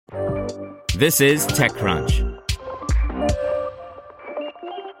This is TechCrunch.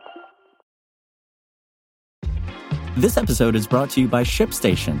 This episode is brought to you by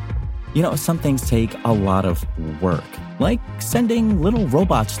ShipStation. You know, some things take a lot of work, like sending little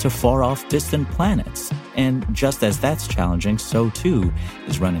robots to far-off distant planets. And just as that's challenging, so too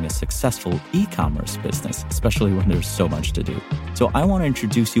is running a successful e-commerce business, especially when there's so much to do. So I want to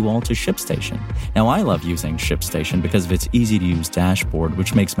introduce you all to ShipStation. Now, I love using ShipStation because of its easy-to-use dashboard,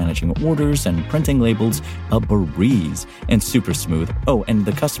 which makes managing orders and printing labels a breeze and super smooth. Oh, and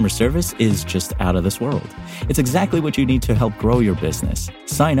the customer service is just out of this world. It's exactly what you need to help grow your business.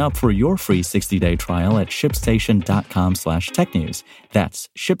 Sign up for your free 60-day trial at shipstation.com/technews. That's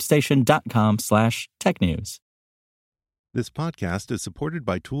shipstation.com/technews. This podcast is supported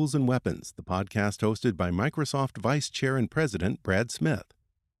by Tools and Weapons, the podcast hosted by Microsoft Vice Chair and President Brad Smith.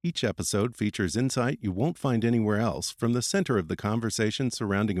 Each episode features insight you won't find anywhere else from the center of the conversation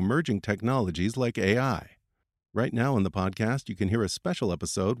surrounding emerging technologies like AI. Right now in the podcast, you can hear a special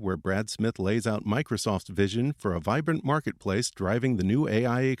episode where Brad Smith lays out Microsoft's vision for a vibrant marketplace driving the new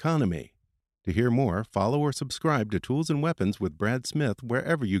AI economy. To hear more, follow or subscribe to Tools and Weapons with Brad Smith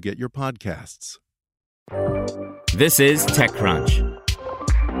wherever you get your podcasts. This is TechCrunch.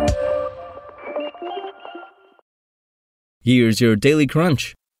 Here's your Daily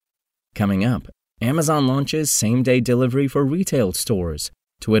Crunch. Coming up, Amazon launches same-day delivery for retail stores,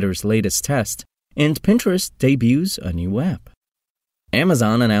 Twitter's latest test, and Pinterest debuts a new app.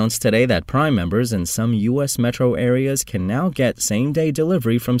 Amazon announced today that Prime members in some U.S. metro areas can now get same-day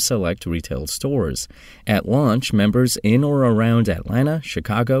delivery from select retail stores. At launch, members in or around Atlanta,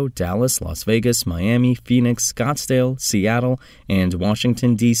 Chicago, Dallas, Las Vegas, Miami, Phoenix, Scottsdale, Seattle, and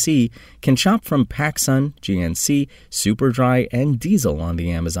Washington, D.C. can shop from PacSun, GNC, Superdry, and Diesel on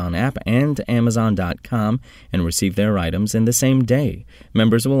the Amazon app and Amazon.com and receive their items in the same day.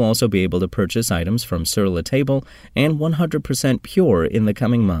 Members will also be able to purchase items from Sur La Table and 100% Pure in the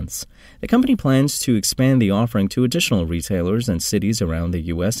coming months. The company plans to expand the offering to additional retailers and cities around the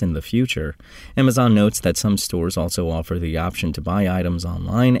U.S. in the future. Amazon notes that some stores also offer the option to buy items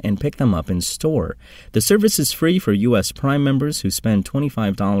online and pick them up in store. The service is free for U.S. Prime members who spend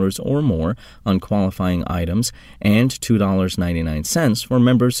 $25 or more on qualifying items and $2.99 for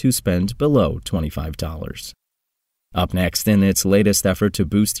members who spend below $25. Up next, in its latest effort to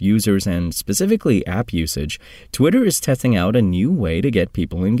boost users and specifically app usage, Twitter is testing out a new way to get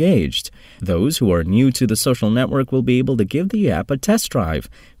people engaged. Those who are new to the social network will be able to give the app a test drive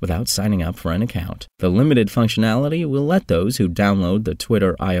without signing up for an account. The limited functionality will let those who download the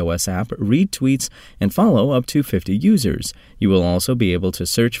Twitter iOS app read tweets and follow up to 50 users. You will also be able to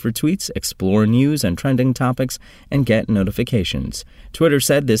search for tweets, explore news and trending topics, and get notifications. Twitter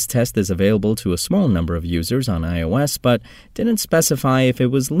said this test is available to a small number of users on iOS, but didn't specify if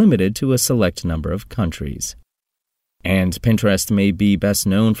it was limited to a select number of countries. And Pinterest may be best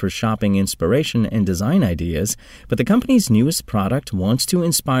known for shopping inspiration and design ideas, but the company's newest product wants to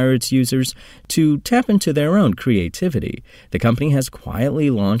inspire its users to tap into their own creativity. The company has quietly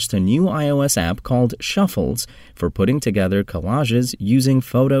launched a new iOS app called Shuffles for putting together collages using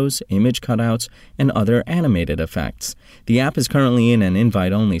photos, image cutouts, and other animated effects. The app is currently in an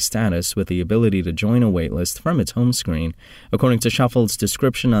invite-only status with the ability to join a waitlist from its home screen. According to Shuffles'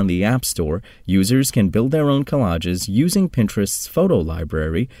 description on the App Store, users can build their own collages using Pinterest's photo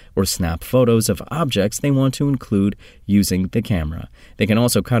library or snap photos of objects they want to include using the camera. They can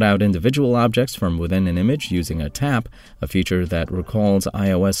also cut out individual objects from within an image using a tap, a feature that recalls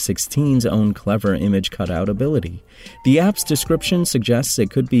iOS 16's own clever image cutout ability. The app's description suggests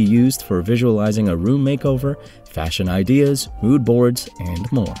it could be used for visualizing a room makeover, fashion ideas, mood boards, and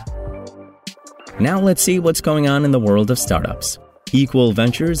more. Now let's see what's going on in the world of startups. Equal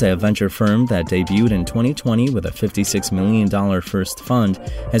Ventures, a venture firm that debuted in 2020 with a $56 million first fund,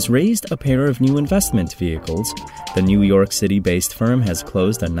 has raised a pair of new investment vehicles. The New York City-based firm has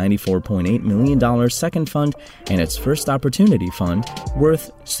closed a $94.8 million second fund and its first opportunity fund,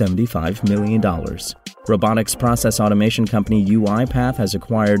 worth $75 million. Robotics process automation company UiPath has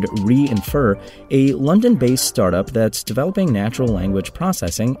acquired Re-Infer, a London-based startup that's developing natural language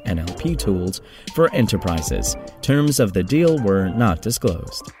processing (NLP) tools for enterprises. Terms of the deal were not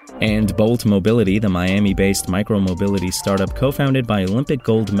disclosed. And Bolt Mobility, the Miami-based micromobility startup co-founded by Olympic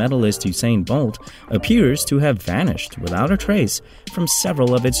gold medalist Usain Bolt, appears to have vanished without a trace from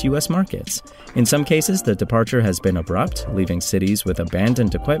several of its U.S. markets. In some cases, the departure has been abrupt, leaving cities with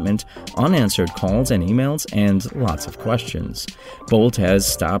abandoned equipment, unanswered calls and emails, and lots of questions. Bolt has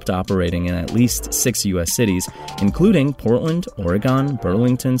stopped operating in at least 6 U.S. cities, including Portland, Oregon,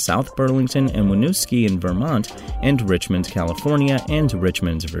 Burlington, South Burlington, and Winooski in Vermont, and Richmond, California, and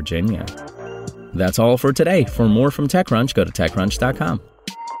Richmond, Virginia. Virginia. That's all for today. For more from TechCrunch, go to TechCrunch.com.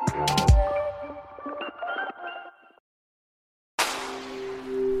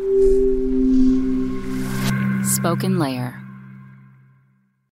 Spoken Layer.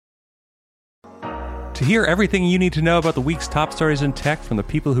 To hear everything you need to know about the week's top stories in tech from the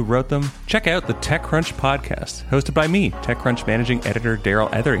people who wrote them, check out the TechCrunch podcast, hosted by me, TechCrunch managing editor Darrell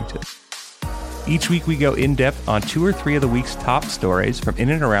Etherington. Each week we go in-depth on 2 or 3 of the week's top stories from in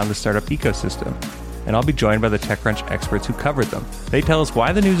and around the startup ecosystem, and I'll be joined by the TechCrunch experts who covered them. They tell us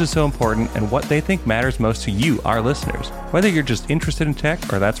why the news is so important and what they think matters most to you, our listeners, whether you're just interested in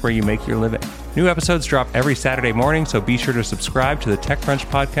tech or that's where you make your living. New episodes drop every Saturday morning, so be sure to subscribe to the TechCrunch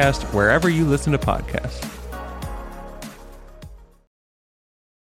podcast wherever you listen to podcasts.